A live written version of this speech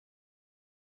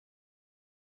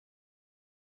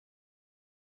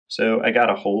So I got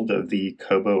a hold of the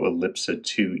Kobo Elipsa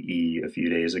 2E a few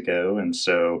days ago, and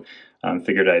so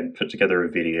figured I'd put together a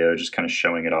video just kind of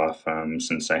showing it off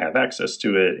since I have access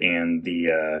to it, and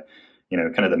the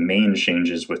kind of the main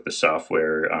changes with the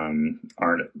software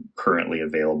aren't currently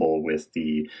available with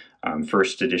the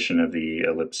first edition of the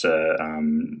Elipsa,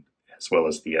 as well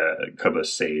as the Kobo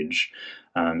Sage.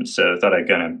 So I thought I'd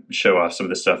kind of show off some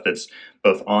of the stuff that's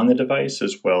both on the device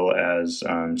as well as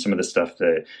some of the stuff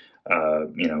that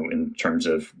in terms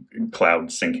of cloud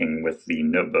syncing with the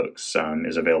notebooks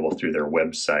is available through their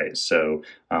website. So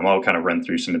I'll kind of run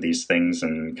through some of these things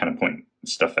and kind of point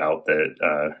stuff out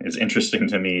that is interesting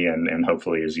to me and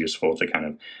hopefully is useful to kind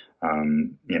of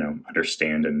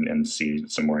understand and see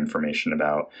some more information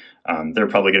about. There are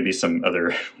probably going to be some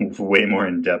other way more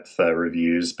in-depth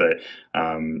reviews, but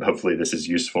hopefully this is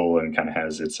useful and kind of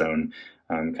has its own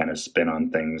kind of spin on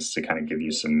things to kind of give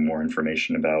you some more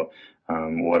information about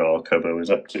what all Kobo is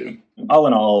up to. All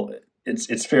in all,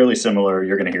 it's fairly similar.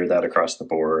 You're going to hear that across the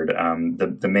board.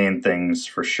 The main things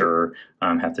for sure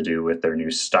have to do with their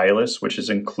new stylus, which is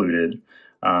included.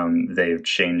 They've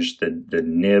changed the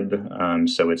nib,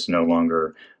 so it's no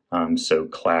longer so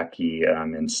clacky.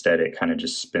 Instead, it kind of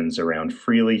just spins around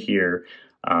freely here,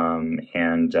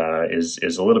 and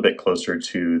is a little bit closer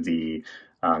to the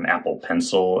Apple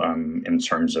Pencil in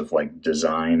terms of like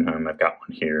design. I've got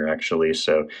one here actually,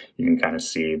 so you can kind of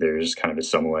see there's kind of a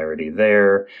similarity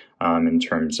there in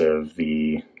terms of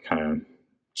the kind of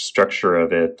structure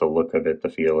of it, the look of it, the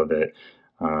feel of it.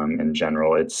 In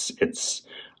general, it's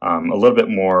a little bit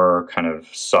more kind of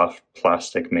soft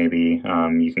plastic maybe.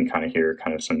 You can kind of hear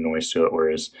kind of some noise to it,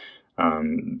 whereas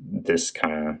this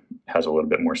kind of has a little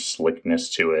bit more slickness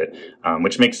to it,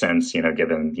 which makes sense,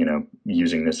 given,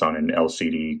 using this on an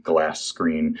LCD glass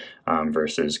screen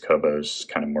versus Kobo's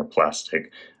kind of more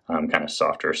plastic, kind of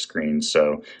softer screen.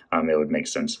 So it would make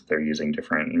sense that they're using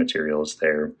different materials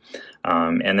there.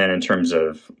 And then in terms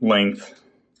of length,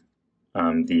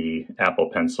 the Apple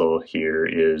Pencil here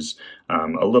is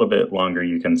a little bit longer,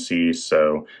 you can see,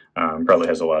 so probably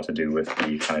has a lot to do with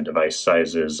the kind of device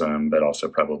sizes, but also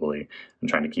probably I'm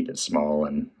trying to keep it small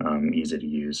and easy to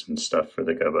use and stuff for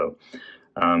the Kobo.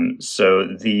 So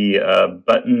the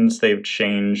buttons they've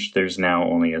changed. There's now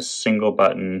only a single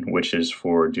button, which is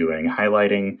for doing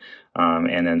highlighting,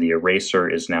 and then the eraser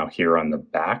is now here on the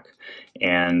back.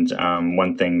 And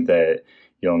one thing that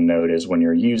you'll note is when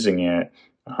you're using it,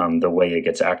 the way it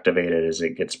gets activated is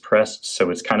it gets pressed, so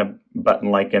it's kind of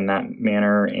button-like in that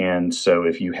manner. And so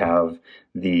if you have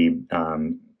the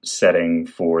setting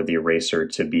for the eraser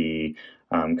to be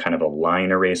kind of a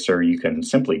line eraser, you can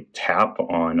simply tap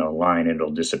on a line and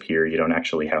it'll disappear. You don't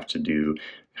actually have to do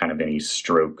kind of any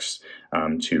strokes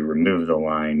to remove the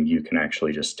line. You can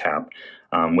actually just tap,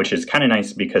 which is kind of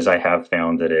nice because I have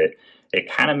found that it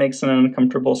kind of makes an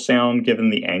uncomfortable sound given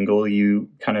the angle you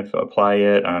kind of apply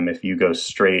it. If you go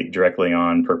straight directly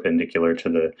on perpendicular to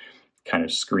the kind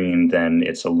of screen, then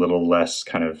it's a little less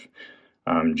kind of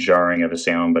jarring of a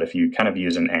sound. But if you kind of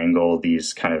use an angle,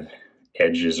 these kind of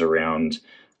edges around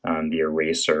the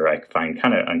eraser, I find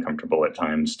kind of uncomfortable at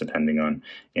times, depending on,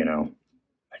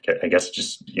 I guess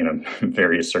just,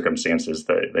 various circumstances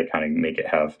that kind of make it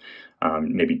have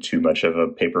maybe too much of a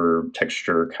paper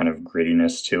texture kind of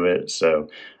grittiness to it, so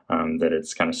that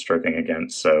it's kind of stroking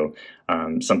against. So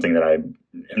something that I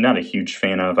am not a huge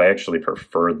fan of. I actually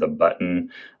prefer the button,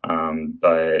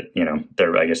 but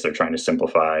I guess they're trying to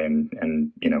simplify,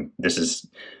 and this is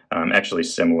actually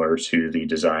similar to the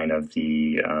design of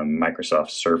the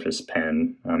Microsoft Surface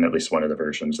Pen, at least one of the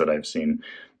versions that I've seen,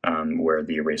 where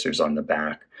the eraser's on the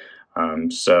back.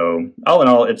 So all in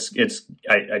all,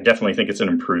 I definitely think it's an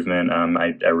improvement.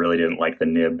 I really didn't like the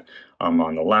nib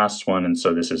on the last one, and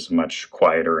so this is much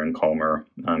quieter and calmer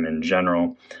in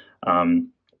general.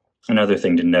 Another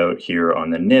thing to note here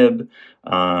on the nib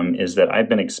is that I've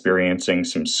been experiencing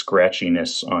some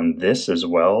scratchiness on this as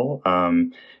well,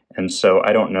 and so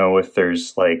I don't know if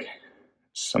there's like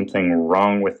something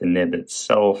wrong with the nib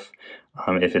itself,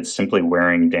 if it's simply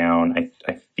wearing down.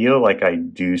 I feel like I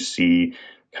do see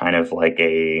kind of like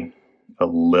a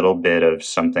little bit of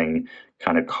something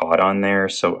kind of caught on there,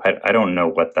 so I don't know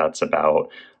what that's about.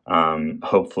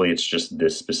 Hopefully it's just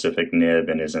this specific nib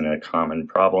and isn't a common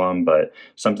problem, but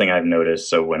something I've noticed.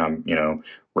 So when I'm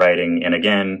writing, and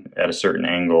again at a certain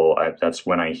angle, that's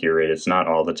when I hear it. It's not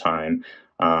all the time,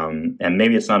 and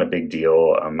maybe it's not a big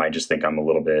deal. I just think I'm a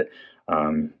little bit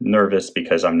nervous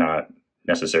because I'm not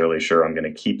necessarily sure I'm going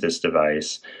to keep this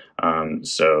device.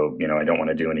 So, I don't want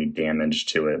to do any damage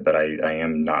to it, but I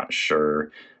am not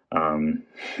sure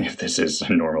if this is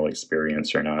a normal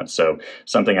experience or not. So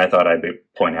something I thought I'd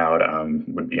point out,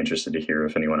 would be interested to hear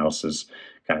if anyone else has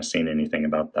kind of seen anything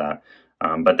about that.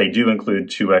 But they do include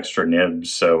 2 extra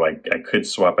nibs, so I could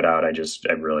swap it out. I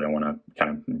really don't want to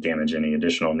kind of damage any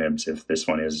additional nibs if this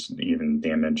one is even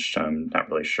damaged. I'm not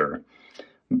really sure.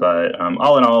 But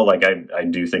all in all, like I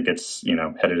do think it's, you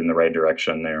know, headed in the right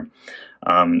direction there.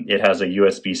 It has a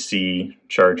USB-C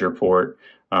charger port,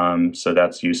 so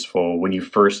that's useful. When you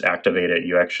first activate it,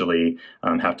 you actually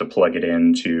have to plug it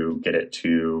in to get it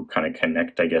to kind of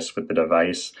connect, I guess, with the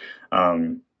device.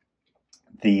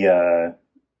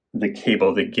 The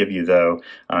cable they give you, though,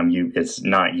 it's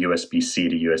not USB-C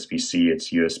to USB-C,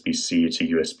 it's USB-C to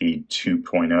USB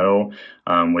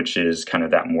 2.0, which is kind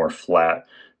of that more flat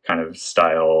kind of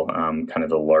style, kind of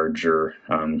the larger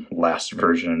last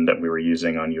version that we were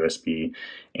using on USB.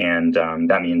 And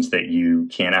that means that you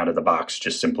can't out of the box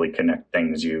just simply connect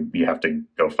things. You have to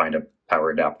go find a power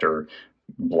adapter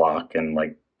block and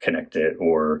like connect it,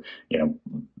 or, you know,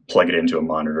 plug it into a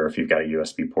monitor if you've got a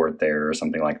USB port there or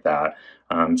something like that.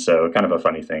 So kind of a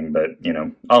funny thing, but, you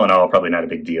know, all in all, probably not a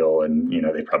big deal. And, you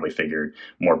know, they probably figured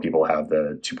more people have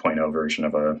the 2.0 version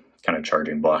of a kind of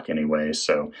charging block anyway.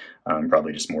 So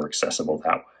probably just more accessible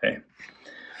that way.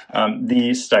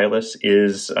 The stylus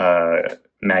is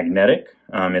magnetic.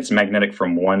 It's magnetic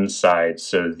from one side,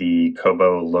 so the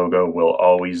Kobo logo will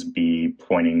always be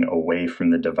pointing away from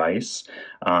the device.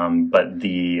 But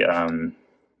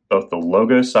both the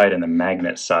logo side and the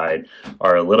magnet side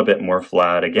are a little bit more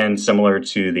flat. Again, similar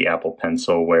to the Apple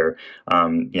Pencil, where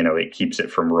you know, it keeps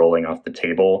it from rolling off the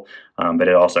table, but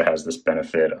it also has this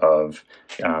benefit of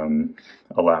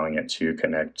allowing it to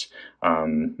connect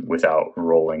without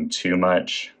rolling too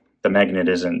much. The magnet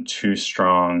isn't too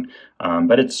strong,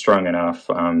 but it's strong enough.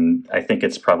 I think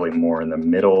it's probably more in the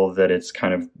middle that it's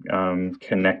kind of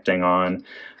connecting on,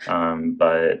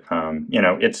 but you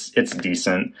know, it's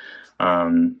decent.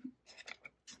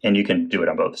 And you can do it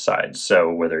on both sides.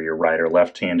 So whether you're right or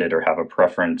left-handed or have a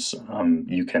preference,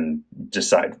 you can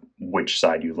decide which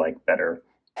side you like better.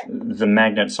 The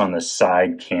magnets on the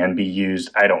side can be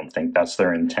used. I don't think that's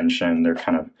their intention. They're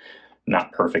kind of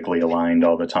not perfectly aligned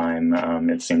all the time.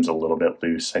 It seems a little bit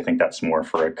loose. I think that's more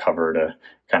for a cover to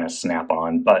kind of snap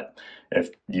on. But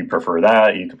if you prefer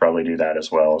that, you could probably do that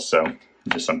as well. So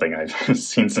just something I've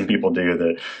seen some people do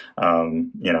that,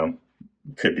 you know,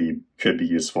 could be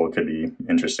useful, could be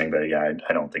interesting, but yeah,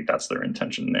 I don't think that's their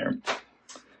intention there.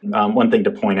 One thing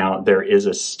to point out, there is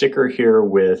a sticker here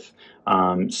with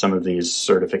some of these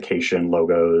certification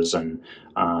logos and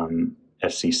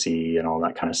FCC and all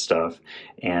that kind of stuff.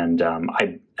 And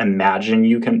I imagine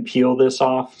you can peel this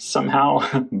off somehow,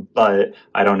 but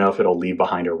I don't know if it'll leave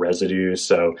behind a residue.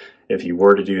 So if you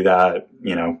were to do that,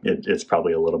 you know, it's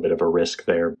probably a little bit of a risk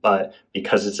there. But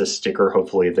because it's a sticker,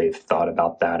 hopefully they've thought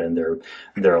about that and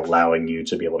they're allowing you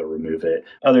to be able to remove it.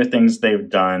 Other things they've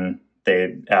done,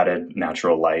 they've added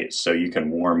natural light, so you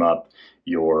can warm up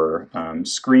your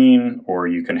screen, or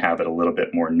you can have it a little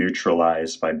bit more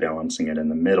neutralized by balancing it in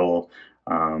the middle.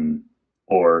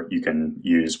 Or you can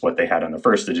use what they had on the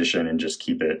first edition and just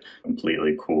keep it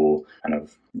completely cool, kind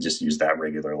of just use that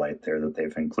regular light there that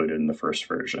they've included in the first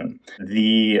version.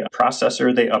 The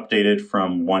processor, they updated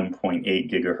from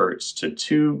 1.8 gigahertz to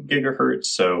 2 gigahertz,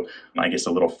 so I guess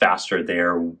a little faster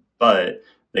there, but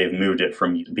they've moved it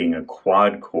from being a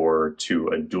quad core to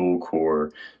a dual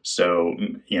core. So,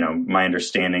 you know, my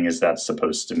understanding is that's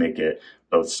supposed to make it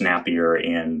both snappier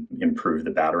and improve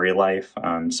the battery life.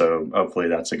 So hopefully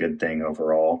that's a good thing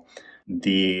overall.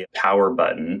 The power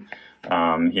button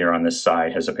here on this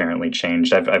side has apparently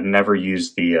changed. I've never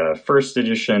used the first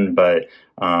edition, but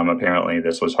apparently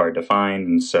this was hard to find.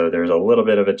 And so there's a little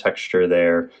bit of a texture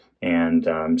there. And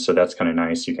so that's kind of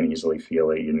nice. You can easily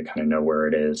feel it. You can kind of know where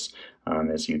it is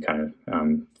as you kind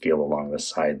of feel along the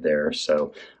side there.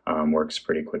 So works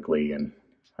pretty quickly and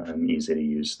easy to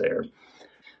use there.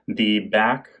 The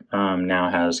back now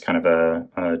has kind of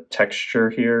a texture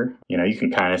here. You know, you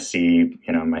can kind of see,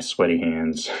 you know, my sweaty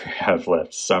hands have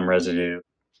left some residue.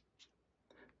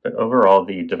 But overall,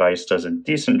 the device does a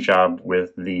decent job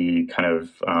with the kind of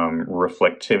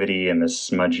reflectivity and the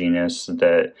smudginess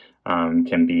that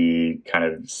can be kind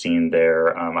of seen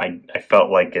there. I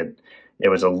felt like it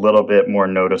was a little bit more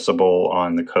noticeable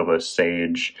on the Kobo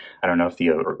Sage. I don't know if the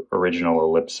original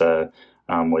Elipsa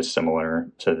was similar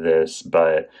to this,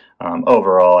 but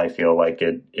overall, I feel like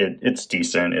it's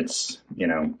decent. It's, you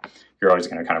know, you're always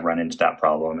going to kind of run into that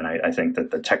problem, and I think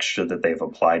that the texture that they've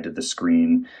applied to the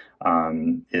screen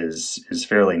is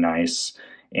fairly nice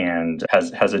and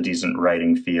has a decent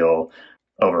writing feel.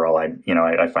 Overall,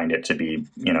 I find it to be,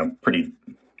 you know, pretty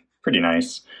pretty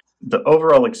nice. The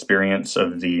overall experience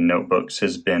of the notebooks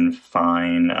has been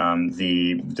fine.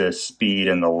 The speed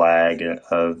and the lag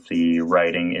of the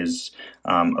writing is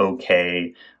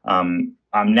okay. I'm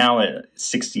now at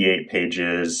 68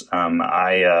 pages.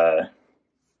 I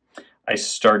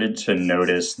started to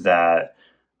notice that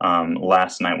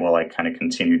last night, while I kind of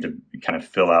continued to kind of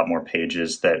fill out more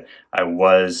pages, that I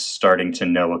was starting to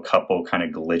know a couple kind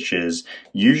of glitches.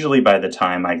 Usually by the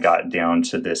time I got down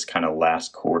to this kind of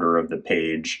last quarter of the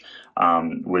page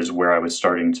was where I was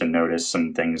starting to notice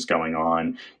some things going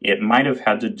on. It might have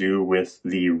had to do with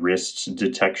the wrist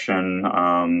detection,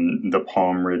 the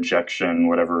palm rejection,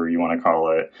 whatever you want to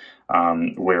call it,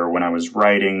 where when I was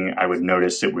writing, I would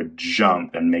notice it would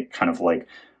jump and make kind of like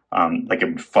it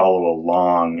would follow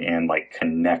along and like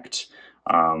connect,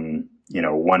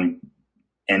 one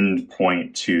end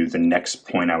point to the next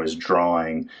point I was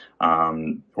drawing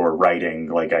or writing.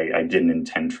 Like I didn't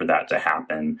intend for that to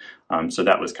happen. So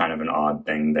that was kind of an odd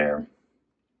thing there.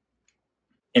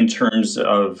 In terms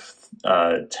of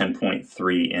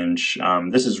 10.3 inch,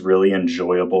 this is really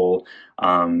enjoyable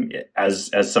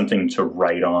as something to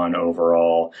write on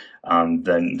overall.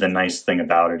 The nice thing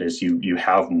about it is you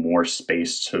have more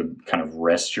space to kind of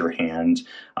rest your hand.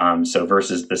 So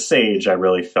versus the Sage, I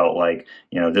really felt like,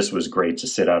 this was great to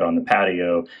sit out on the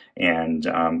patio and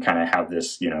kind of have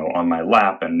this, on my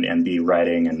lap and be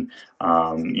writing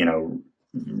and,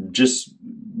 just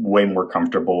way more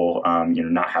comfortable,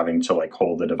 not having to like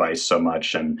hold the device so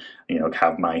much and,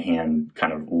 have my hand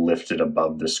kind of lifted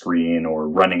above the screen or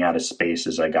running out of space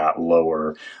as I got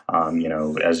lower.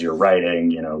 As you're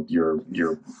writing,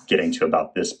 you're getting to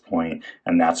about this point,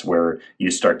 and that's where you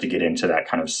start to get into that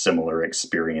kind of similar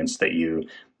experience that you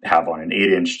have on an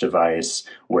 8-inch device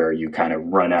where you kind of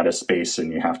run out of space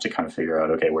and you have to kind of figure out,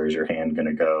 okay, where's your hand going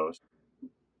to go?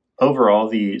 Overall,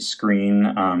 the screen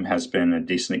has been a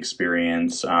decent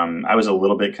experience. I was a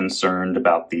little bit concerned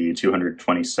about the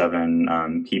 227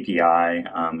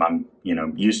 PPI. I'm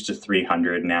used to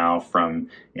 300 now from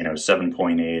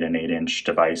 7.8 and 8-inch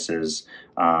devices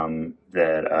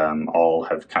that all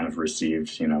have kind of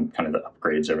received kind of the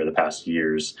upgrades over the past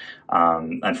years.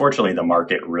 Unfortunately, the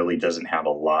market really doesn't have a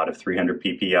lot of 300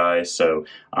 PPI, so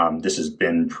this has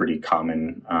been pretty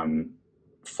common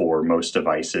for most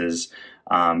devices.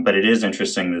 But it is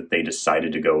interesting that they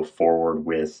decided to go forward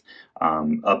with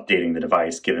updating the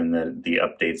device, given that the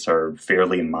updates are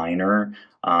fairly minor,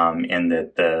 and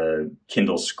that the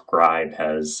Kindle Scribe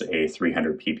has a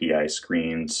 300 PPI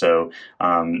screen. So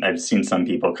I've seen some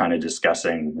people kind of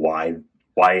discussing why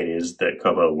it is that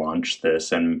Kobo launched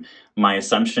this, and my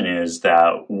assumption is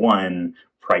that one,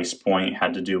 price point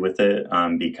had to do with it,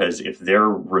 because if they're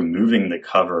removing the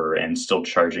cover and still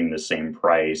charging the same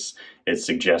price, it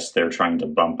suggests they're trying to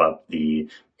bump up the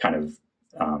kind of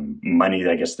money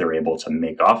that I guess they're able to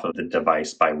make off of the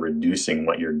device by reducing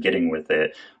what you're getting with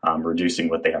it, reducing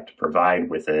what they have to provide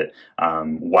with it,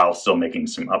 while still making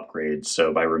some upgrades.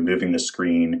 So by removing the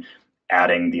screen,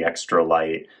 adding the extra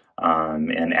light,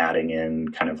 and adding in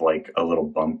kind of like a little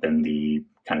bump in the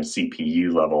kind of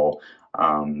CPU level,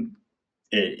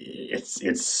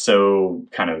 it's so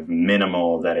kind of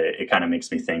minimal that it kind of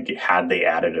makes me think, had they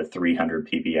added a 300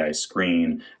 PPI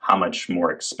screen, how much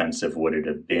more expensive would it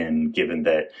have been, given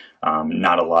that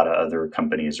not a lot of other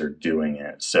companies are doing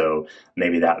it. So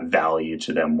maybe that value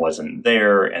to them wasn't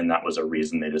there, and that was a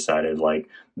reason they decided like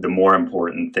the more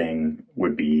important thing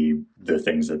would be the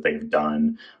things that they've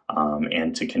done,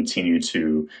 and to continue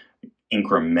to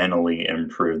incrementally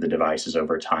improve the devices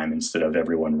over time instead of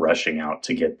everyone rushing out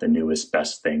to get the newest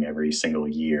best thing every single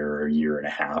year or year and a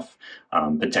half,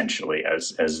 potentially,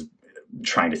 as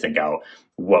trying to think out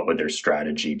what would their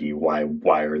strategy be, why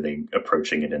are they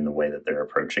approaching it in the way that they're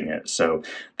approaching it. So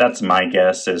that's my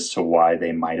guess as to why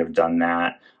they might have done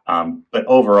that. But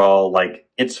overall, like,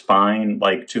 it's fine.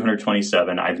 Like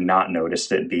 227, I've not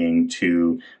noticed it being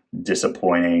too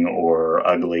disappointing or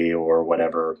ugly or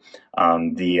whatever.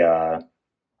 The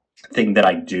thing that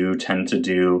I do tend to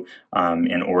do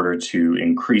in order to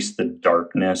increase the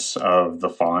darkness of the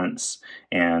fonts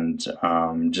and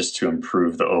just to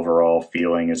improve the overall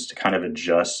feeling is to kind of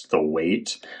adjust the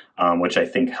weight, which I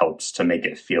think helps to make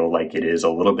it feel like it is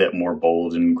a little bit more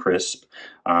bold and crisp.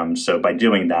 So by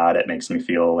doing that, it makes me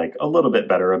feel like a little bit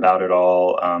better about it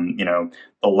all.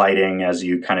 The lighting, as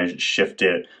you kind of shift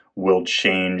it, will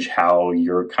change how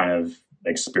your kind of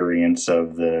experience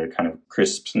of the kind of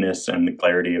crispness and the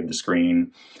clarity of the screen.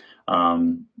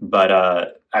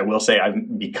 But I will say,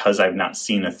 because I've not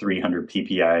seen a 300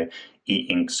 ppi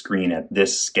e-ink screen at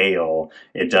this scale,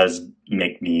 it does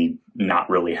make me not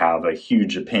really have a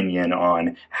huge opinion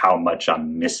on how much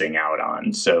I'm missing out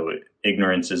on. So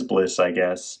ignorance is bliss, I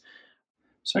guess.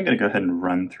 So I'm going to go ahead and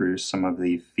run through some of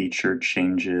the feature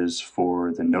changes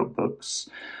for the notebooks.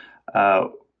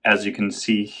 As you can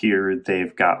see here,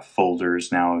 they've got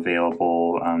folders now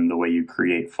available. The way you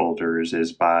create folders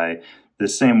is by the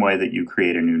same way that you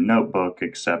create a new notebook,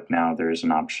 except now there's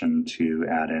an option to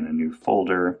add in a new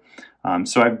folder.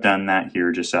 So I've done that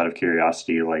here just out of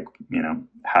curiosity, like, you know,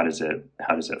 how does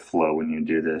it flow when you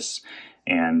do this,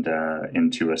 and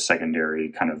into a secondary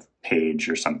kind of page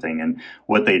or something. And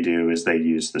what they do is they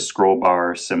use the scroll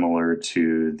bar similar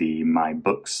to the My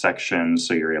Books section,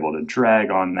 so you're able to drag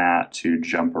on that to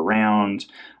jump around,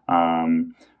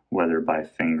 whether by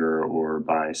finger or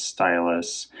by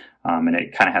stylus. And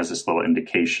it kind of has this little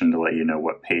indication to let you know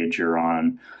what page you're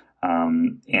on.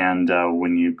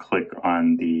 When you click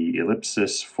on the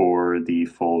ellipsis for the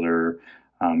folder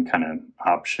kind of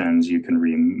options, you can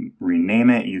rename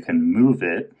it, you can move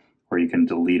it, or you can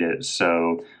delete it.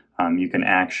 So you can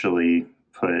actually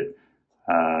put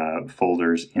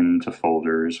folders into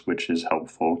folders, which is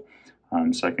helpful.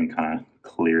 So I can kind of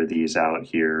clear these out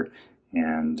here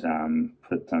and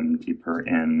put them deeper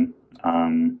in.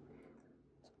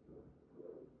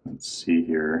 Let's see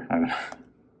here. I've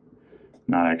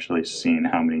not actually seen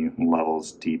how many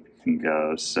levels deep you can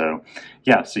go. So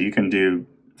yeah, so you can do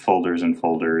folders and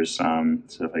folders. So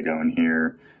if I go in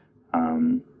here, we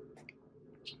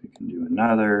can do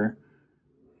another,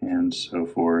 and so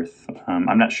forth.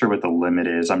 I'm not sure what the limit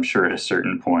is. I'm sure at a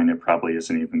certain point it probably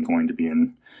isn't even going to be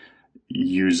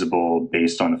usable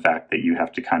based on the fact that you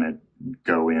have to kind of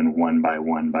go in one by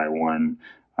one by one,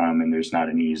 and there's not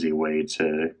an easy way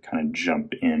to kind of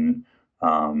jump in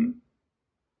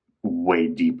way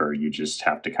deeper. You just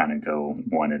have to kind of go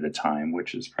one at a time,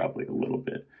 which is probably a little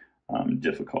bit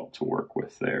difficult to work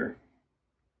with there.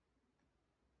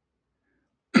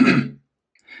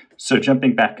 So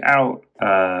jumping back out,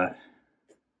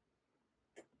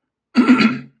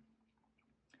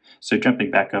 so jumping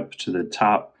back up to the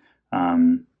top,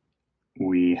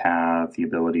 we have the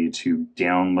ability to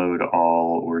download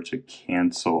all or to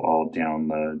cancel all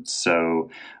downloads. So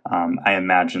I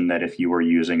imagine that if you were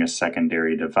using a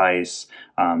secondary device,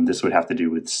 this would have to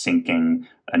do with syncing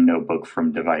a notebook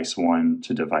from device 1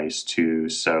 to device 2.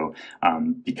 So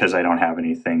because I don't have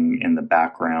anything in the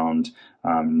background,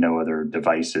 no other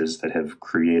devices that have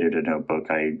created a notebook,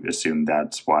 I assume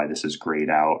that's why this is grayed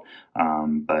out,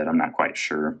 but I'm not quite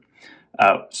sure.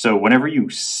 So whenever you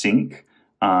sync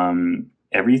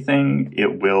everything,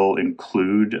 it will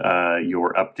include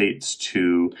your updates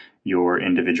to your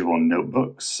individual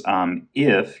notebooks.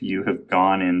 If you have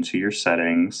gone into your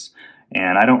settings,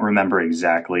 and I don't remember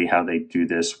exactly how they do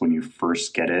this when you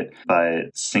first get it,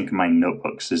 but Sync My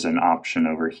Notebooks is an option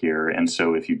over here. And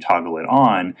so if you toggle it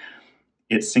on,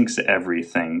 it syncs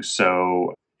everything.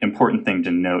 So important thing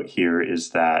to note here is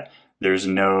that there's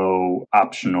no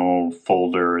optional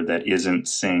folder that isn't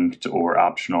synced or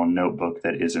optional notebook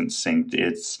that isn't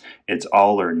synced. It's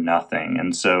all or nothing.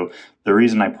 And so the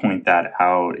reason I point that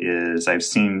out is I've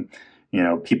seen, you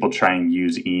know, people try and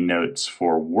use eNotes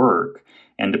for work.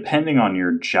 And depending on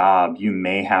your job, you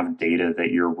may have data that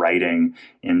you're writing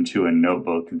into a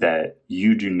notebook that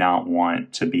you do not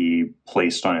want to be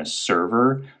placed on a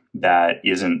server that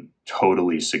isn't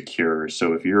totally secure.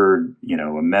 So if you're, you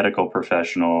know, a medical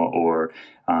professional, or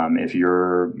if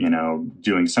you're, you know,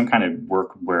 doing some kind of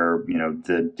work where, you know,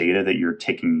 the data that you're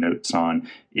taking notes on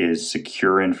is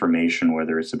secure information,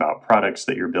 whether it's about products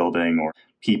that you're building or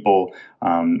people,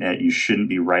 you shouldn't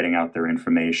be writing out their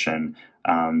information.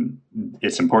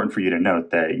 It's important for you to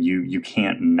note that you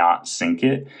can't not sync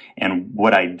it. And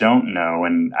what I don't know,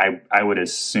 and I would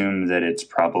assume that it's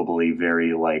probably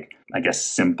very, like, I guess,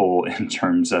 simple in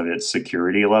terms of its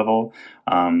security level,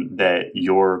 that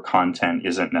your content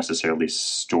isn't necessarily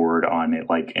stored on it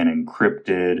like an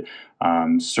encrypted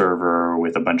server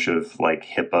with a bunch of like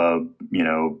HIPAA, you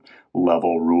know,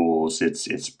 level rules.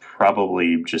 It's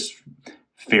probably just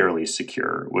fairly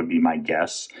secure, would be my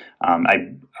guess.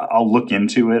 I'll look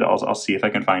into it. I'll see if I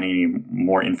can find any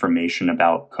more information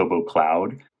about Kobo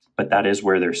Cloud, but that is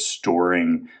where they're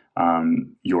storing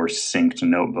your synced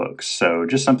notebooks. So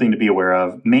just something to be aware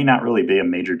of. May not really be a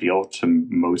major deal to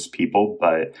most people,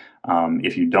 but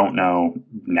if you don't know,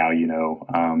 now you know.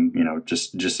 You know,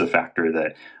 just a factor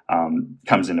that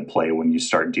comes into play when you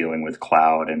start dealing with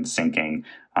cloud and syncing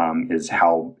is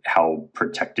how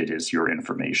protected is your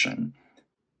information.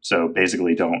 So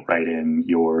basically, don't write in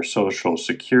your social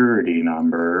security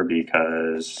number,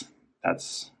 because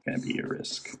that's going to be a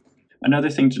risk. Another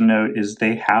thing to note is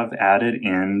they have added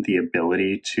in the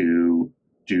ability to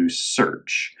do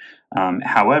search.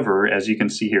 However, as you can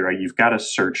see here, you've got a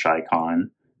search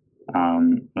icon.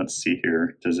 Let's see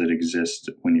here. Does it exist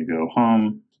when you go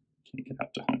home? Can't get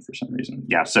out to home for some reason.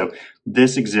 Yeah, so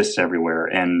this exists everywhere.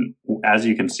 And as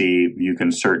you can see, you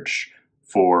can search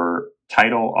for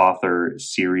title, author,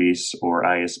 series, or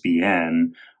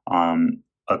ISBN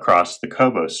across the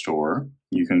Kobo store.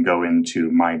 You can go into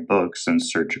My Books and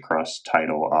search across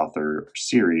title, author, or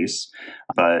series,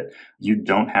 but you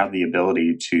don't have the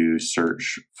ability to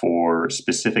search for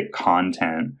specific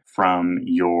content from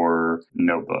your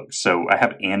notebook. So I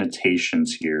have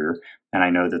annotations here, and I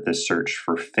know that the search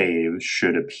for fave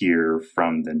should appear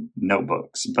from the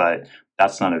notebooks, but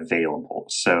that's not available.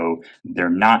 So they're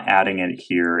not adding it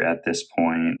here at this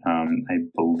point. I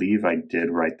believe I did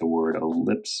write the word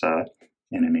Elipsa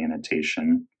in an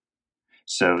annotation.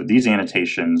 So these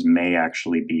annotations may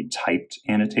actually be typed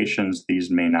annotations. These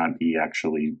may not be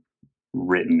actually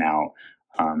written out,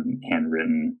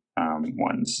 handwritten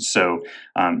ones. So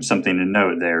something to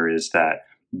note there is that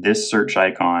this search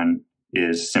icon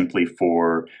is simply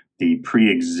for the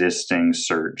pre-existing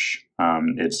search.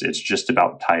 It's just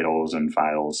about titles and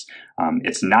files.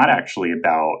 It's not actually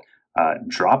about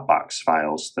Dropbox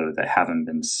files, though, that haven't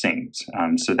been synced.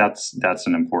 So that's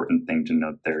an important thing to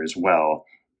note there as well.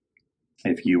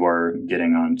 If you are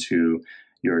getting onto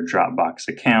your Dropbox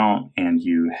account and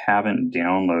you haven't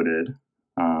downloaded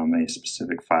a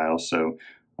specific file, so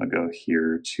I'll go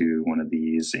here to one of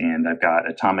these, and I've got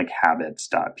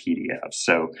atomichabits.pdf.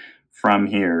 So from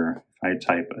here, if I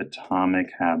type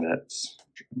atomic habits,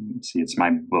 see, it's my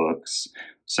books.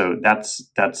 So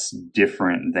that's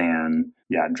different than,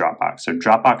 yeah, Dropbox. So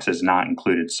Dropbox is not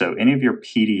included. So any of your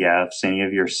PDFs, any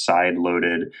of your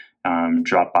side-loaded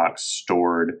Dropbox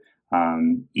stored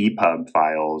EPUB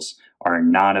files are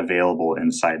not available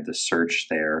inside the search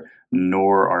there,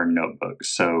 nor are notebooks.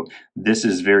 So this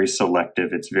is very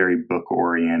selective. It's very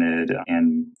book-oriented,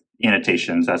 and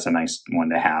annotations, that's a nice one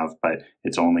to have, but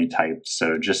it's only typed.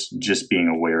 So just being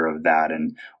aware of that.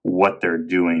 And what they're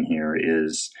doing here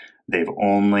is they've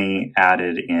only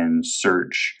added in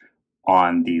search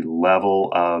on the level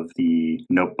of the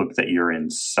notebook that you're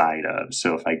inside of.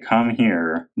 So if I come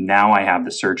here, now I have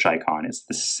the search icon. It's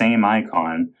the same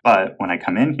icon, but when I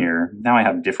come in here, now I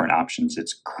have different options.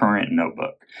 It's current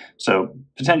notebook. So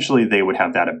potentially they would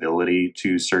have that ability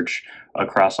to search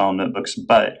across all notebooks,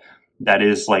 but that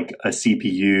is like a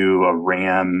CPU, a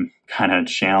RAM kind of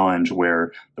challenge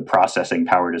where the processing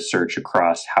power to search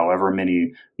across however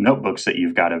many notebooks that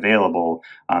you've got available,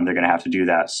 they're going to have to do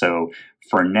that. So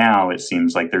for now, it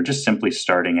seems like they're just simply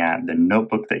starting at the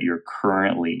notebook that you're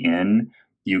currently in.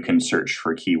 You can search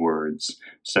for keywords.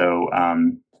 So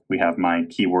we have my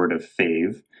keyword of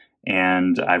fave,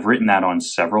 and I've written that on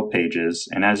several pages.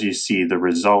 And as you see, the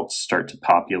results start to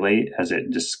populate as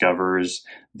it discovers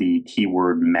the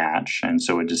keyword match. And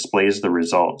so it displays the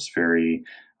results very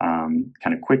kind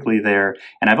of quickly there.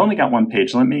 And I've only got one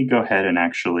page. Let me go ahead and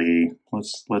actually,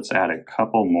 let's add a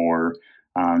couple more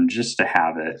just to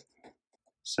have it.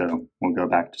 So we'll go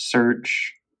back to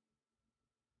search,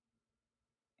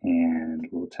 and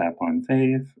we'll tap on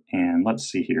fave, and let's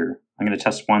see here. I'm going to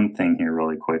test one thing here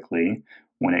really quickly.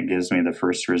 When it gives me the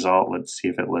first result, let's see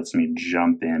if it lets me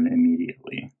jump in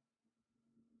immediately.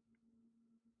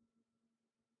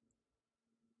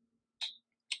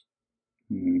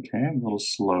 Okay, a little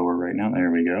slower right now.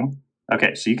 There we go.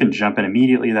 Okay, so you can jump in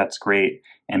immediately. That's great.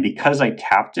 And because I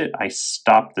tapped it, I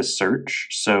stopped the search.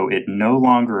 So it no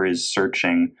longer is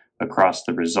searching across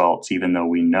the results, even though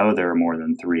we know there are more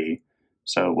than 3.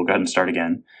 So we'll go ahead and start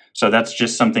again. So that's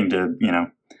just something to,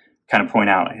 kind of point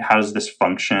out, how does this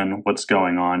function? What's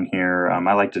going on here?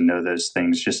 I like to know those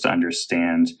things just to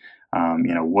understand,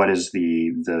 what is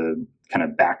the kind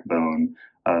of backbone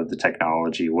of the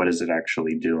technology? What is it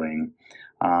actually doing?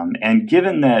 And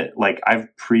given that,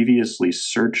 I've previously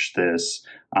searched this,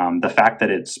 the fact that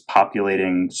it's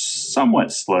populating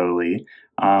somewhat slowly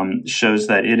shows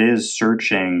that it is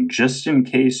searching just in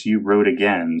case you wrote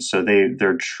again. So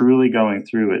they're truly going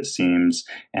through, it seems,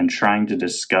 and trying to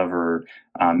discover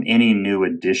any new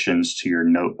additions to your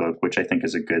notebook, which I think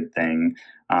is a good thing,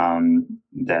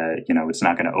 that, it's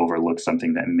not going to overlook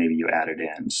something that maybe you added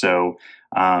in. So,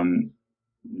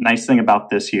 nice thing about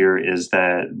this here is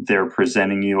that they're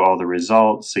presenting you all the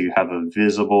results, so you have a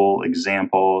visible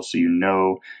example, so you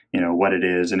know what it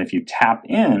is. And if you tap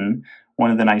in,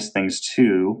 one of the nice things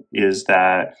too is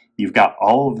that you've got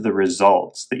all of the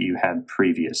results that you had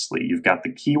previously. You've got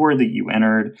the keyword that you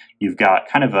entered, you've got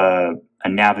kind of a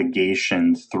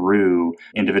navigation through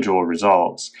individual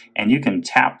results, and you can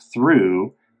tap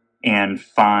through and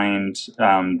find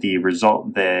the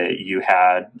result that you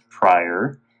had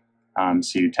prior.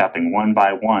 So you tapping one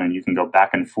by one, you can go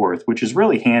back and forth, which is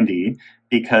really handy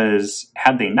because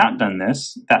had they not done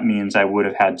this, that means I would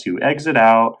have had to exit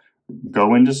out,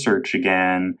 go into search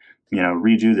again,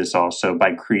 redo this all. So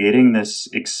by creating this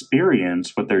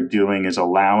experience, what they're doing is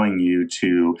allowing you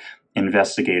to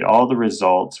investigate all the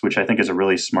results, which I think is a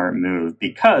really smart move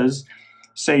because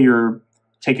say you're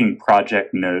taking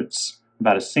project notes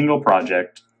about a single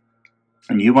project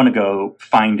and you want to go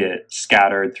find it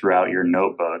scattered throughout your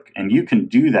notebook, and you can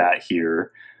do that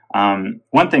here.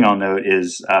 One thing I'll note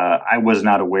is I was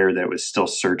not aware that it was still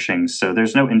searching, so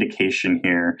there's no indication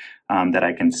here that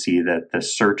I can see that the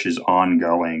search is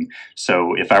ongoing.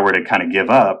 So if I were to kind of give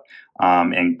up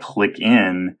and click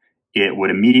in, it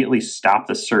would immediately stop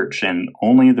the search and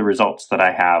only the results that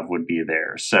I have would be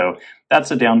there. So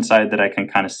that's a downside that I can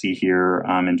kind of see here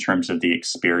in terms of the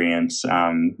experience.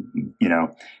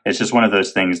 It's just one of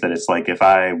those things that it's like if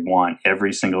I want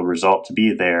every single result to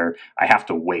be there, I have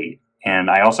to wait.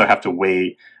 And I also have to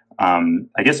wait,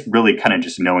 I guess really kind of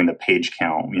just knowing the page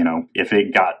count, if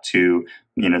it got to,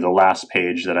 the last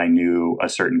page that I knew a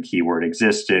certain keyword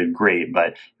existed, great.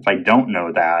 But if I don't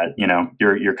know that,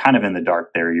 you're kind of in the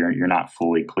dark there. You're not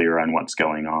fully clear on what's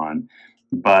going on.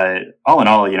 But all in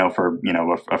all, for,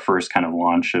 a first kind of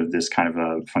launch of this kind of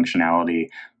a functionality,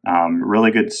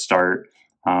 really good start.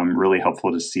 Really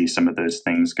helpful to see some of those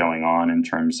things going on in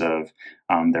terms of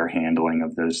their handling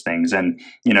of those things. And,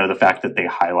 the fact that they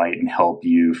highlight and help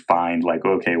you find like,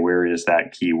 okay, where is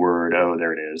that keyword? Oh,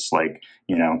 there it is. Like,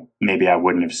 maybe I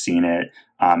wouldn't have seen it.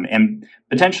 And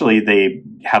potentially they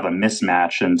have a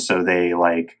mismatch. And so they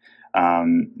like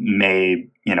may,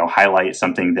 highlight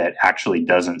something that actually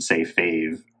doesn't say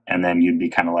fave. And then you'd be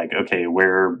kind of like, okay,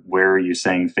 where are you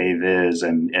saying fave is?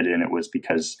 And it was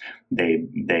because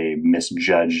they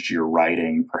misjudged your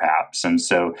writing, perhaps. And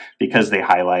so because they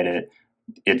highlight it,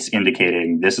 it's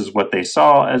indicating this is what they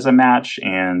saw as a match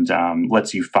and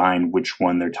lets you find which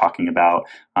one they're talking about,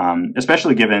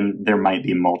 especially given there might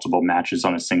be multiple matches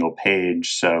on a single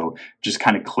page. So just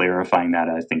kind of clarifying that,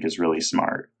 I think, is really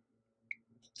smart.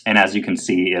 And as you can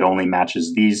see, it only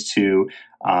matches these two.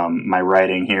 My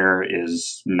writing here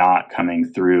is not coming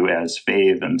through as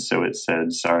fave, and so it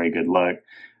said, sorry, good luck,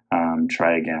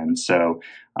 try again. So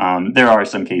there are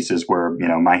some cases where,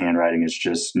 my handwriting is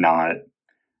just not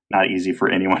easy for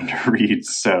anyone to read.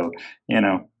 So,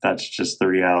 that's just the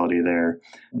reality there.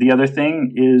 The other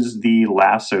thing is the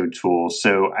lasso tool.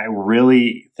 So I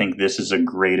really think this is a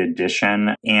great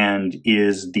addition and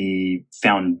is the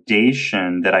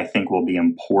foundation that I think will be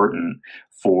important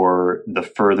for the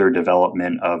further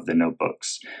development of the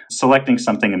notebooks. Selecting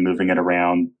something and moving it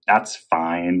around, that's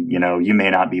fine. You may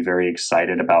not be very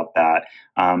excited about that.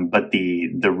 But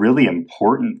the really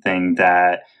important thing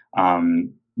that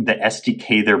the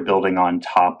SDK they're building on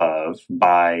top of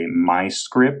by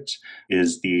MyScript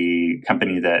is the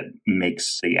company that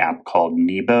makes the app called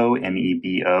Nebo,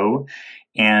 Nebo,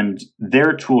 and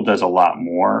their tool does a lot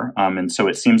more. And so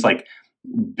it seems like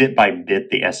bit by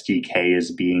bit, the SDK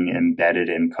is being embedded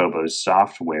in Kobo's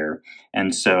software.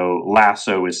 And so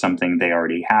Lasso is something they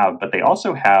already have, but they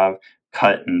also have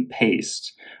cut and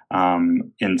paste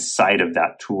inside of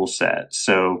that tool set.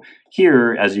 So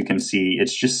here, as you can see,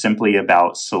 it's just simply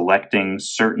about selecting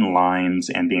certain lines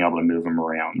and being able to move them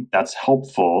around. That's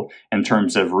helpful in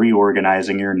terms of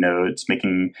reorganizing your notes,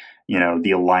 making,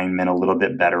 the alignment a little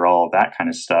bit better, all of that kind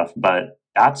of stuff. But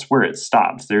that's where it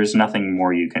stops. There's nothing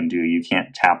more you can do. You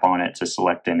can't tap on it to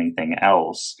select anything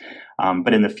else.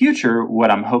 But in the future,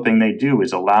 what I'm hoping they do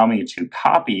is allow me to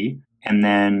copy and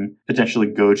then potentially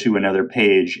go to another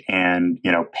page and,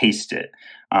 paste it.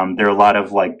 There are a lot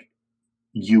of like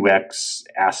UX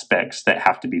aspects that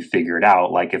have to be figured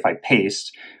out. Like if I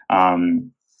paste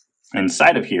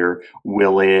inside of here,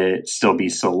 will it still be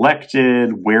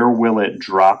selected? Where will it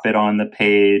drop it on the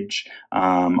page?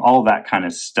 All that kind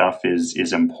of stuff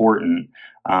is important.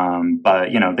 But,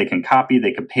 they can copy,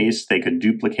 they could paste, they could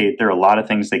duplicate. There are a lot of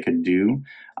things they could do.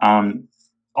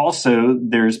 Also,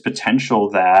 there's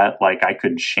potential that like I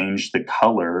could change the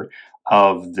color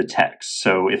of the text.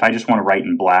 So if I just want to write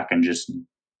in black and just,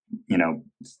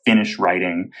 finish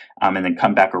writing and then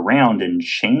come back around and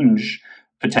change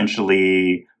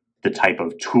potentially the type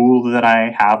of tool that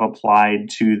I have applied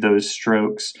to those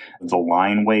strokes, the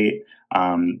line weight,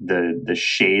 the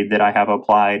shade that I have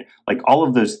applied, like all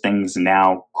of those things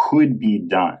now could be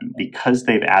done because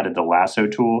they've added the lasso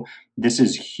tool. This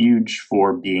is huge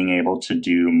for being able to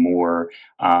do more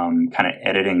kind of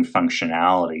editing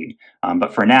functionality.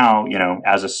 But for now,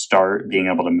 as a start, being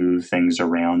able to move things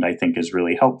around, I think is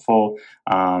really helpful.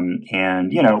 And,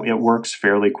 it works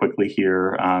fairly quickly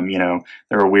here.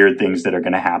 There are weird things that are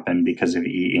going to happen because of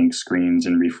e-ink screens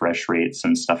and refresh rates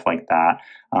and stuff like that.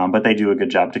 But they do a good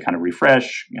job to kind of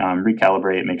refresh,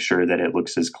 recalibrate, make sure that it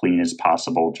looks as clean as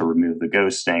possible to remove the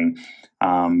ghosting.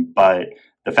 But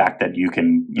the fact that you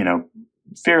can,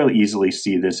 fairly easily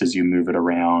see this as you move it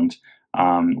around,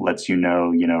 lets you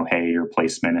know, hey, your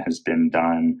placement has been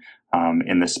done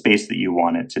in the space that you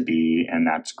want it to be, and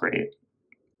that's great.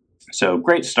 So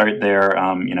great start there.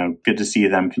 Good to see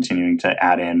them continuing to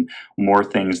add in more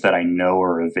things that I know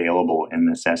are available in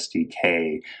this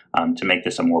SDK to make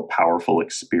this a more powerful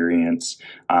experience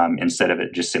instead of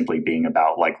it just simply being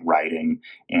about like writing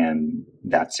and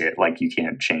that's it. Like you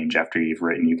can't change after you've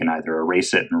written. You can either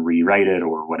erase it and rewrite it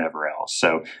or whatever else.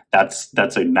 So that's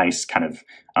a nice kind of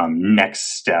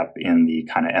next step in the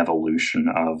kind of evolution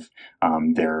of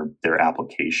their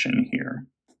application here.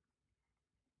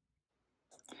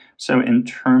 So in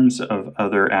terms of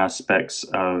other aspects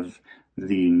of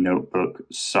the notebook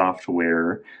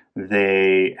software,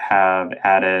 they have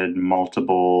added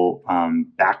multiple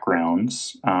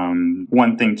backgrounds.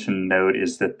 One thing to note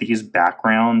is that these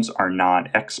backgrounds are not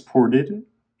exported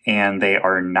and they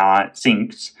are not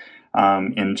synced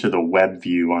into the web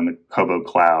view on the Kobo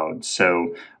cloud.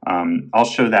 So I'll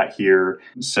show that here.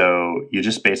 So you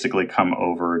just basically come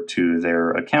over to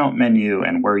their account menu,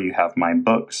 and where you have my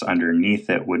books, underneath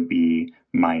it would be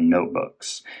my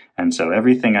notebooks. And so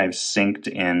everything I've synced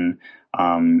in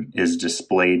is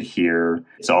displayed here.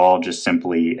 It's all just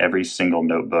simply every single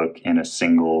notebook in a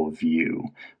single view.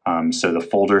 So the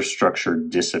folder structure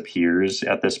disappears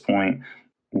at this point.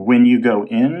 When you go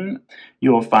in,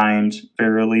 you'll find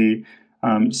fairly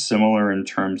similar in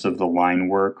terms of the line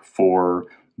work for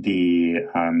the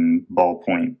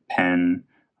ballpoint pen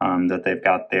that they've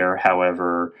got there.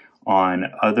 However,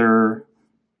 on other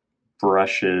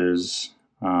brushes,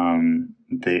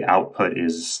 the output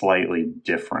is slightly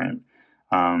different.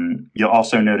 You'll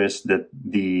also notice that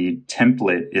the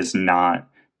template is not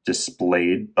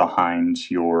displayed behind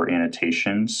your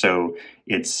annotation. So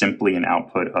it's simply an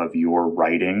output of your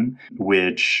writing,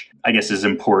 which I guess is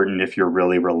important if you're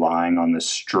really relying on the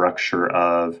structure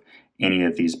of any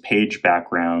of these page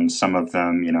backgrounds. Some of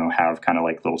them, have kind of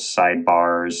like little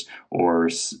sidebars, or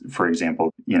for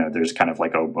example, there's kind of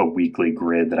like a weekly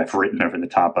grid that I've written over the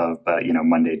top of, but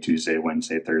Monday, Tuesday,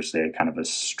 Wednesday, Thursday, kind of a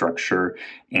structure.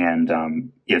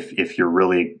 And if you're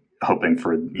really hoping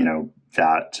for,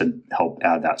 that to help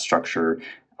add that structure,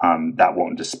 that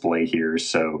won't display here.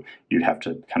 So you'd have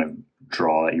to kind of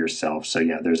draw it yourself. So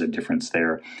yeah, there's a difference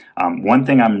there. One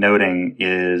thing I'm noting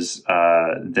is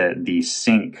that the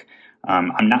sync,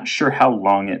 I'm not sure how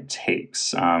long it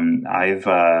takes.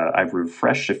 I've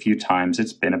refreshed a few times.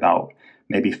 It's been about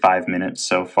maybe 5 minutes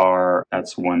so far.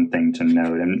 That's one thing to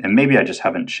note. And maybe I just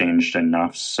haven't changed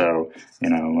enough. So,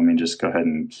 let me just go ahead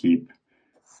and keep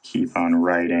on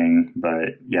writing.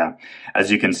 But yeah, as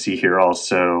you can see here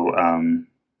also,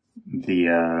 let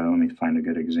me find a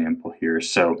good example here.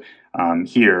 So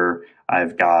here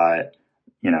I've got,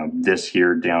 this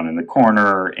here down in the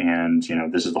corner, and,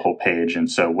 this is the whole page. And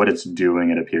so what it's doing,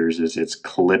 it appears, is it's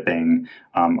clipping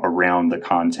around the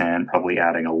content, probably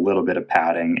adding a little bit of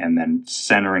padding, and then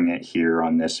centering it here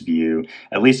on this view,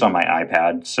 at least on my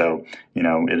iPad. So,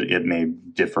 it may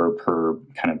differ per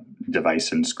kind of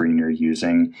device and screen you're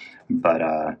using. But,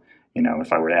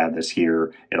 if I were to add this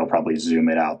here, it'll probably zoom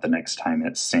it out the next time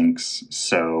it syncs.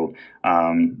 So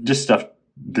just stuff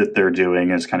that they're doing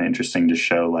is kind of interesting to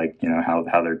show, like,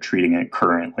 how they're treating it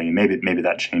currently. Maybe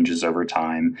that changes over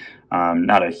time.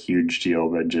 Not a huge deal,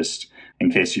 but just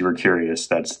in case you were curious,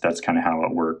 that's kind of how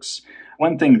it works.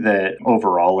 One thing that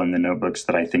overall in the notebooks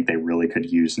that I think they really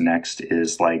could use next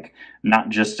is like not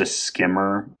just a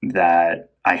skimmer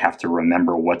that I have to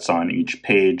remember what's on each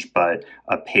page, but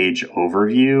a page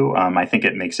overview. I think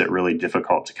it makes it really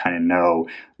difficult to kind of know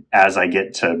as I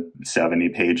get to 70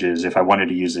 pages, if I wanted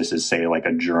to use this as, say, like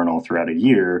a journal throughout a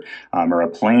year or a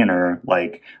planner,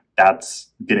 like that's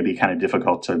going to be kind of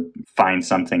difficult to find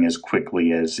something as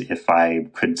quickly as if I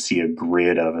could see a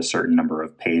grid of a certain number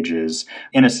of pages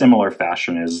in a similar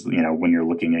fashion as, when you're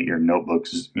looking at your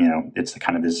notebooks, it's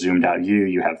kind of this zoomed out view,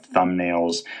 you have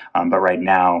thumbnails. But right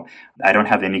now, I don't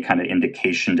have any kind of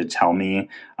indication to tell me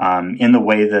in the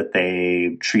way that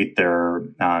they treat their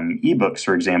ebooks,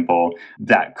 for example,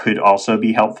 that could also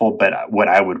be helpful. But what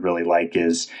I would really like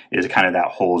is kind of that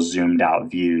whole zoomed out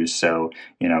view. So,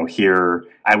 here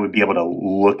I would be able to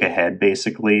look ahead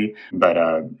basically, but,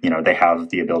 they have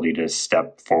the ability to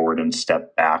step forward and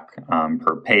step back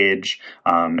per page.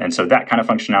 And so that kind of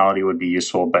functionality would be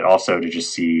useful, but also to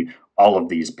just see all of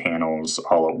these panels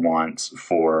all at once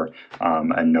for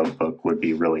a notebook would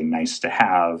be really nice to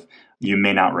have. You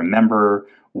may not remember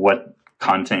what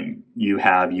content you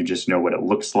have, you just know what it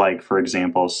looks like, for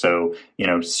example. So,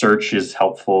 search is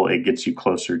helpful. It gets you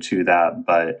closer to that,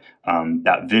 but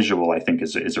that visual, I think,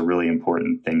 is a really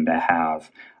important thing to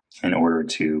have in order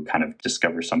to kind of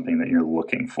discover something that you're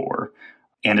looking for.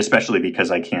 And especially because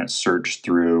I can't search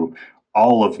through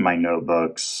all of my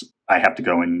notebooks, I have to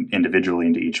go in individually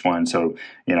into each one. So,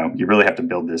 you really have to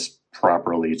build this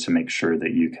properly to make sure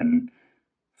that you can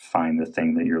find the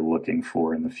thing that you're looking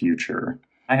for in the future.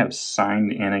 I have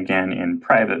signed in again in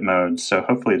private mode, so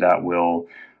hopefully that will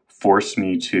force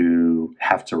me to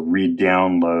have to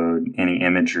re-download any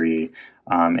imagery,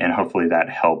 and hopefully that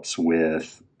helps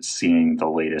with seeing the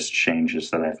latest changes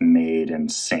that I've made and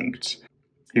synced.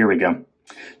 Here we go.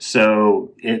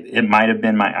 So it might have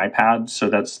been my iPad, so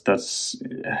that's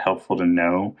helpful to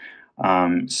know.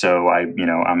 So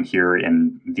I'm here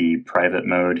in the private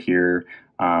mode here,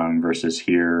 versus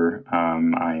here,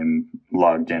 I'm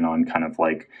logged in on kind of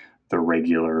like the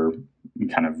regular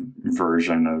kind of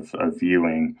version of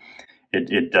viewing.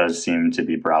 It does seem to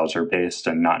be browser based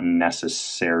and not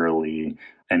necessarily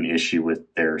an issue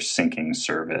with their syncing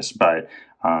service, but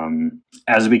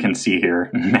as we can see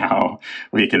here now,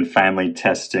 we can finally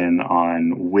test in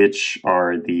on which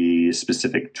are the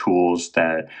specific tools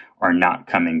that are not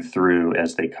coming through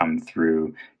as they come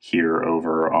through here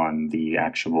over on the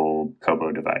actual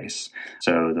Kobo device.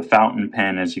 So the fountain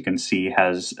pen, as you can see,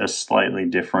 has a slightly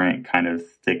different kind of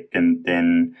thick and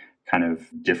thin kind of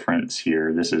difference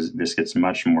here. This gets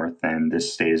much more thin.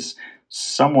 This stays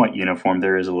somewhat uniform.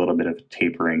 There is a little bit of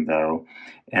tapering though.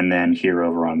 And then here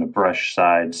over on the brush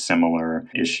side, similar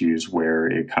issues where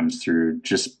it comes through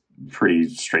just pretty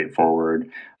straightforward.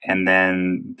 And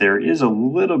then there is a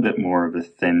little bit more of a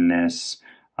thinness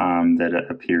that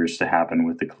appears to happen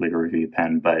with the calligraphy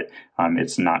pen, but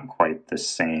it's not quite the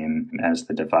same as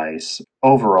the device.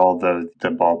 Overall, though, the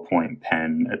ballpoint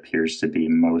pen appears to be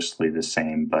mostly the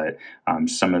same, but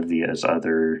some of these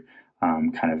other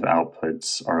kind of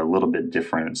outputs are a little bit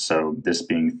different. So this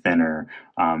being thinner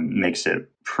makes it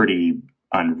pretty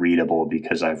unreadable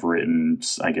because I've written,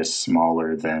 I guess,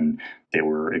 smaller than they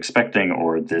were expecting,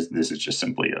 or this is just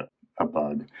simply a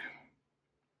bug.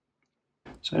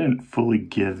 So I didn't fully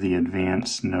give the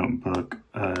advanced notebook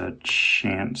a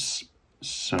chance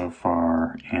so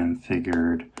far and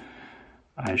figured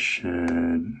I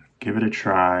should give it a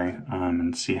try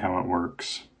and see how it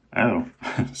works. Oh,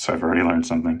 so I've already learned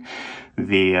something.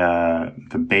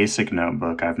 The basic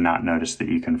notebook, I've not noticed that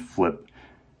you can flip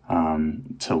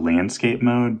to landscape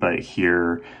mode, but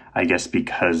here, I guess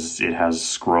because it has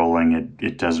scrolling,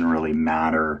 it doesn't really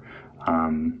matter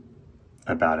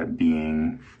about it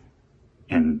being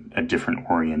in a different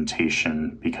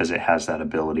orientation because it has that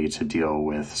ability to deal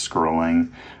with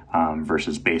scrolling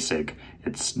versus basic.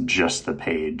 It's just the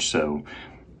page, so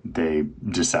they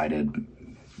decided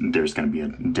there's going to be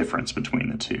a difference between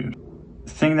the two.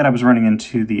 The thing that I was running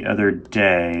into the other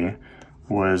day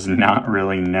was not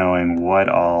really knowing what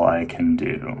all I can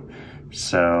do.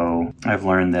 So I've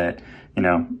learned that,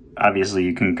 obviously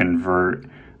you can convert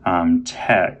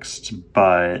text,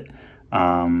 but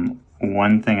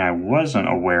one thing I wasn't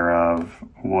aware of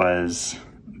was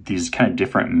these kind of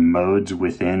different modes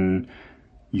within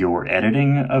your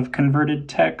editing of converted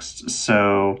text.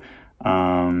 So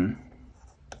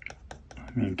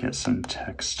let me get some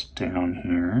text down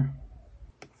here.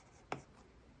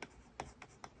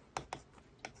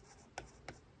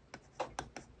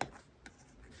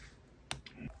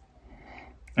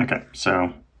 Okay,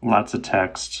 so lots of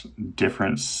text,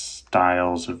 different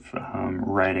styles of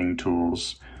writing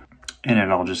tools, and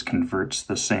it all just converts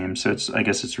the same. So I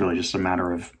guess it's really just a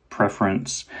matter of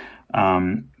preference.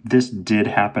 This did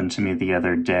happen to me the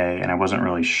other day, and I wasn't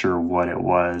really sure what it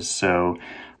was. So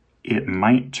it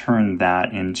might turn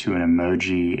that into an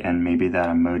emoji, and maybe that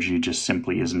emoji just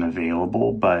simply isn't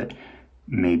available, but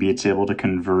maybe it's able to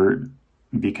convert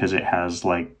because it has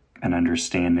like an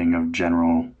understanding of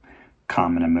general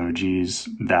common emojis.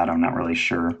 That I'm not really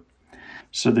sure.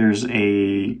 So there's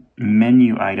a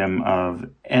menu item of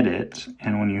edit,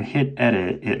 and when you hit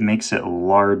edit, it makes it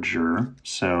larger.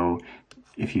 So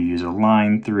if you use a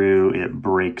line through, it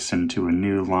breaks into a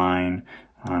new line,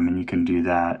 and you can do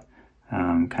that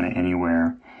kind of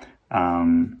anywhere.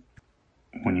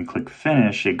 When you click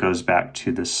finish, it goes back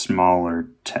to the smaller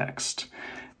text.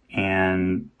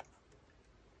 And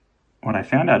what I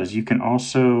found out is you can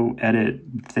also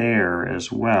edit there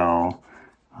as well.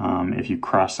 If you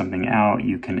cross something out,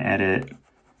 you can edit.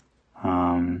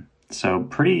 So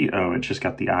pretty, oh, it just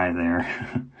got the I there.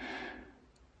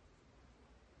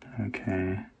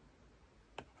 Okay.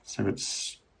 So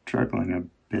it's struggling a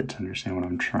bit to understand what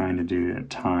I'm trying to do at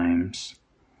times.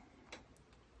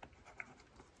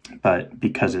 But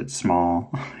because it's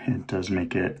small, it does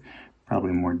make it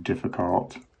probably more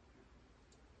difficult.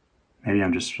 Maybe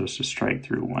I'm just supposed to strike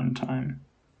through one time.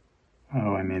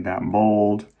 Oh, I made that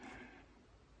bold.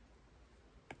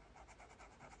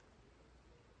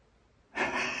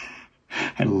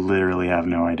 I literally have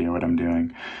no idea what I'm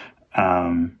doing.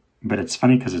 But it's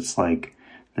funny because it's like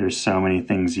there's so many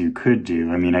things you could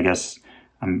do. I mean, I guess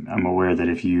I'm aware that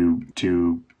if you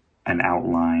do an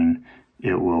outline,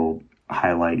 it will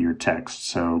highlight your text.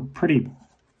 So pretty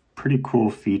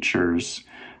cool features.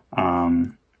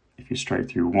 If you strike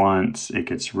through once, it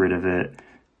gets rid of it.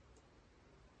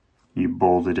 You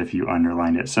bold it if you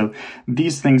underlined it. So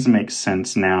these things make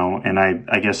sense now, and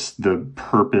I guess the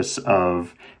purpose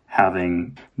of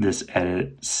having this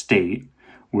edit state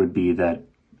would be that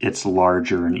it's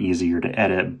larger and easier to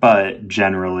edit, but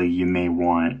generally you may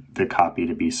want the copy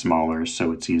to be smaller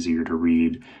so it's easier to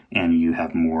read and you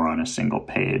have more on a single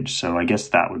page. So I guess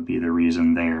that would be the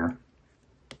reason there.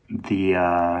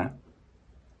 The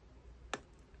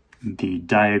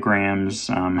diagrams,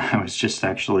 I was just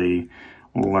actually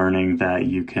learning that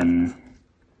you can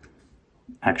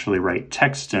actually write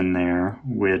text in there,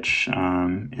 which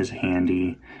is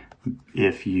handy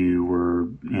if you were,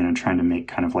 trying to make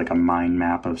kind of like a mind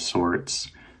map of sorts.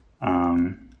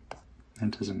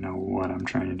 It doesn't know what I'm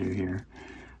trying to do here.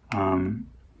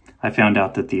 I found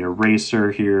out that the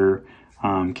eraser here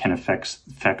can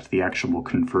affect the actual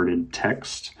converted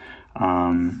text.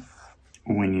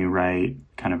 When you write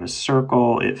kind of a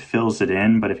circle, it fills it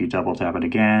in, but if you double tap it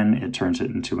again, it turns it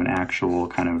into an actual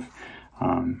kind of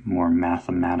more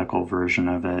mathematical version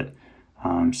of it.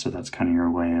 So that's kind of your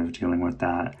way of dealing with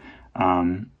that.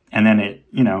 And then it,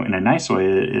 in a nice way,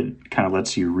 it kind of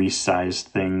lets you resize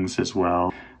things as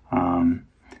well.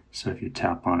 So if you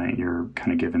tap on it, you're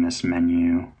kind of given this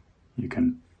menu. You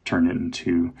can turn it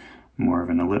into more of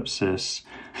an ellipsis.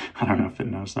 I don't know if it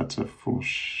knows that's a full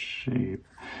shape.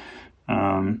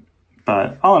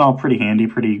 But all in all, pretty handy,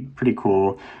 pretty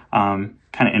cool. Kind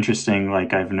of interesting,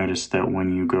 like I've noticed that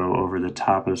when you go over the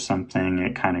top of something,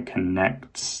 it kind of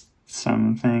connects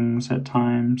some things at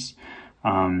times.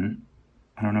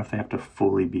 I don't know if they have to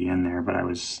fully be in there, but I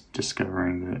was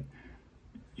discovering that,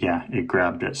 yeah, it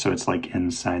grabbed it. So it's like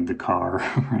inside the car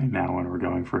right now when we're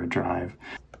going for a drive.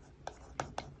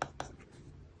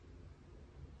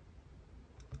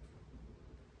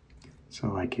 So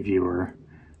like if you were,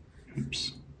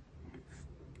 oops.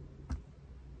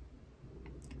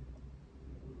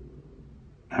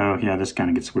 Oh yeah, this kind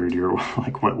of gets weird here.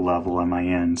 Like what level am I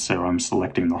in? So I'm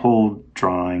selecting the whole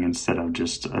drawing instead of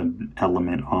just an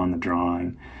element on the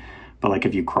drawing. But like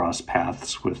if you cross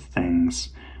paths with things,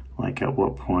 like at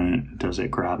what point does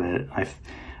it grab it? I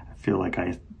feel like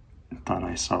I thought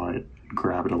I saw it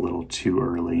grab it a little too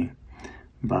early,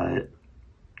 but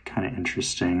kind of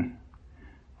interesting.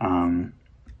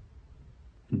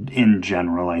 In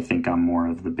general, I think I'm more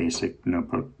of the basic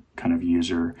notebook kind of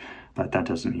user, but that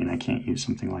doesn't mean I can't use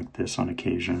something like this on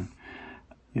occasion.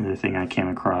 The other thing I came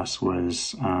across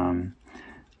was, the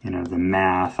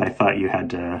math. I thought you had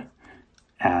to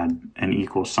add an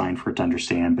equal sign for it to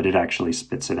understand, but it actually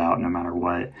spits it out no matter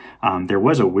what. There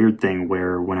was a weird thing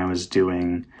where when I was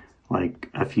doing like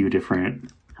a few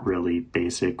different really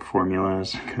basic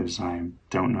formulas, because I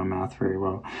don't know math very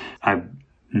well, I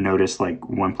noticed like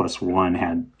 1 + 1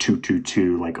 had 2, 2,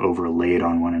 2 like overlaid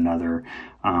on one another,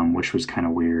 which was kind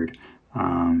of weird.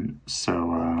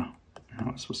 So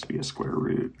it's supposed to be a square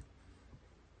root.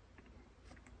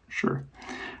 Sure.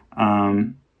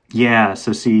 Yeah,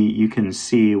 so see, you can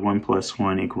see 1 +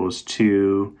 1 =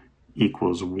 2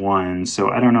 = 1. So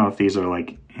I don't know if these are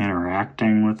like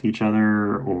interacting with each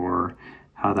other or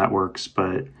how that works,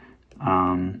 but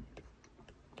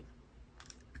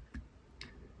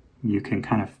you can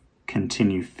kind of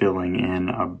continue filling in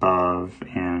above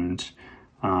and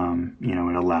you know,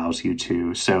 it allows you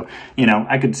to. So, you know,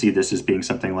 I could see this as being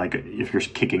something like if you're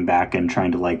kicking back and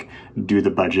trying to like do the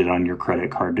budget on your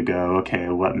credit card to go, okay,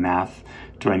 what math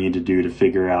do I need to do to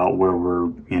figure out where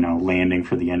we're, you know, landing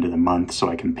for the end of the month so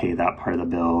I can pay that part of the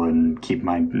bill and keep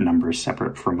my numbers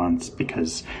separate for months,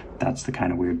 because that's the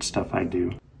kind of weird stuff I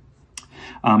do.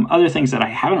 Other things that I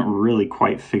haven't really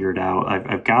quite figured out,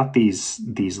 I've got these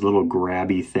little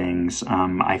grabby things.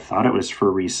 I thought it was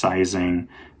for resizing.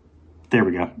 There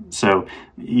we go. So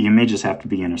you may just have to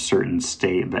be in a certain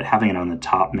state, but having it on the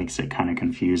top makes it kind of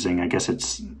confusing. I guess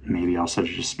it's maybe also to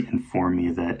just inform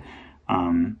me that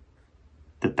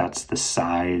that's the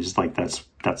size, like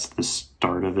that's the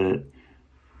start of it.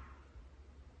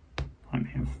 I may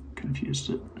have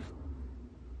confused it.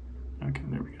 Okay,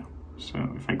 there we go. So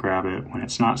if I grab it when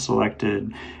it's not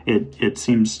selected, it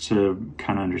seems to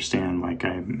kind of understand like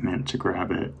I meant to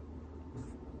grab it.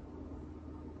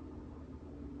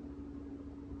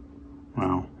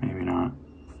 Well, maybe not.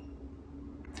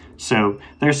 So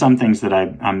there's some things that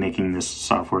I'm making this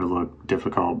software look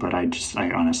difficult, but I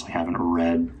honestly haven't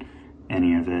read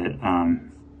any of it.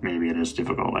 Maybe it is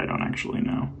difficult, I don't actually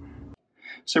know.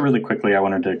 So really quickly, I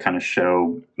wanted to kind of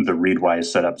show the Readwise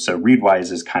setup. So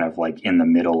Readwise is kind of like in the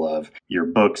middle of your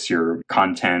books, your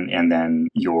content, and then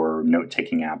your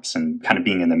note-taking apps, and kind of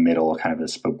being in the middle, kind of a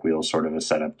spoke wheel sort of a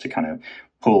setup to kind of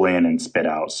pull in and spit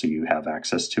out so you have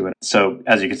access to it. So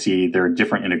as you can see, there are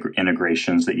different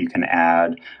integrations that you can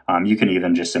add. You can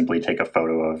even just simply take a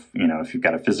photo of, you know, if you've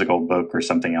got a physical book or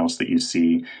something else that you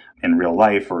see in real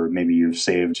life, or maybe you've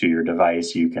saved to your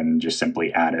device, you can just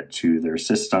simply add it to their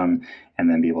system and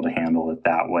then be able to handle it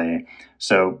that way.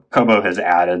 So Kobo has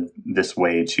added this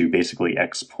way to basically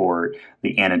export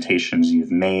the annotations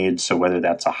you've made. So whether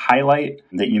that's a highlight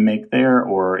that you make there,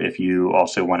 or if you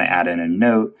also want to add in a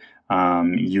note,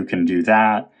 you can do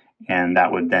that, and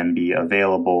that would then be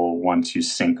available once you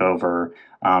sync over.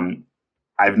 I'm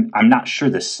not sure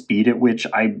the speed at which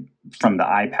from the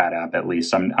iPad app at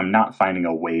least, I'm not finding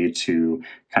a way to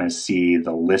kind of see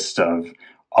the list of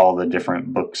all the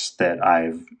different books that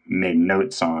I've made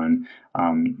notes on.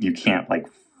 You can't like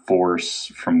force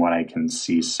from what I can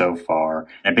see so far.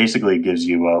 It basically gives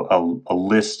you a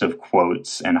list of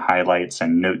quotes and highlights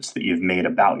and notes that you've made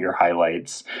about your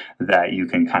highlights that you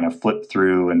can kind of flip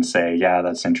through and say, yeah,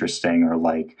 that's interesting, or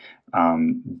like,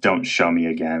 don't show me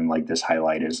again, like this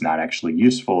highlight is not actually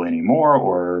useful anymore,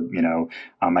 or, you know,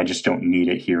 I just don't need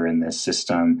it here in this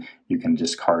system. You can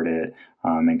discard it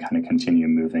and kind of continue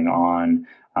moving on.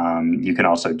 You can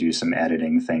also do some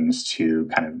editing things to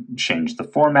kind of change the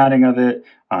formatting of it,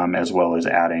 as well as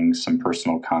adding some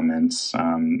personal comments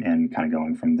and kind of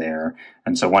going from there.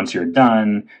 And so once you're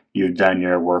done, you've done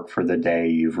your work for the day,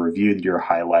 you've reviewed your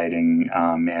highlighting,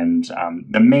 and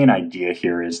the main idea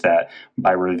here is that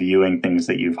by reviewing things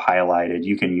that you've highlighted,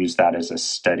 you can use that as a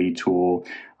study tool.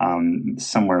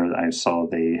 Somewhere I saw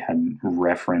they had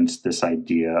referenced this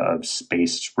idea of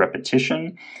spaced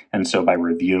repetition. And so by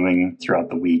reviewing throughout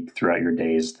the week, throughout your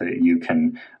days, that you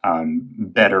can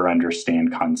better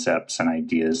understand concepts and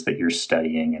ideas that you're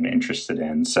studying and interested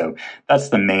in. So that's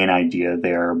the main idea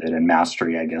there. But in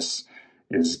Mastery, I guess,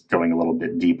 is going a little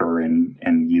bit deeper,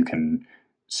 and you can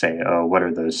say, oh, what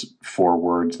are those 4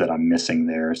 words that I'm missing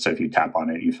there? So if you tap on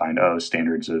it, you find, oh,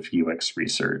 standards of UX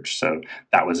research. So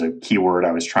that was a keyword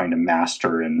I was trying to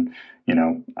master, and, you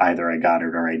know, either I got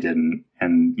it or I didn't.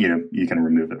 And, you know, you can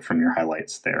remove it from your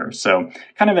highlights there. So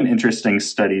kind of an interesting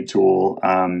study tool.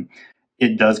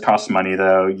 It does cost money,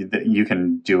 though. You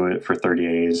can do it for 30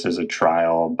 days as a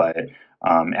trial, but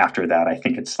after that, I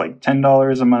think it's like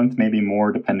 $10 a month, maybe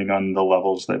more, depending on the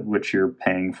levels that which you're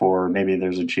paying for. Maybe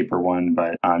there's a cheaper one,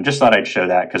 but just thought I'd show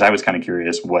that because I was kind of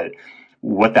curious what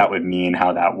that would mean,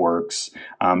 how that works.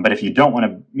 But if you don't want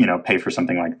to, you know, pay for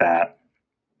something like that,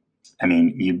 I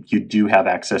mean, you do have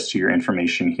access to your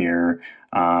information here.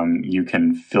 You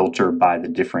can filter by the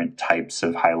different types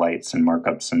of highlights and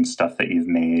markups and stuff that you've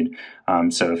made.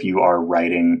 So if you are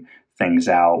writing things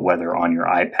out, whether on your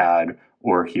iPad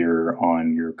or here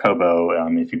on your Kobo,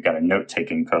 if you've got a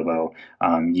note-taking Kobo,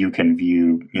 you can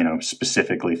view, you know,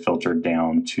 specifically filtered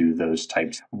down to those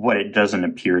types. What it doesn't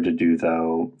appear to do,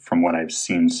 though, from what I've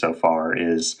seen so far,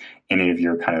 is any of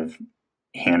your kind of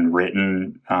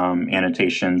handwritten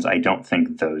annotations. I don't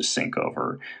think those sync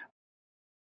over.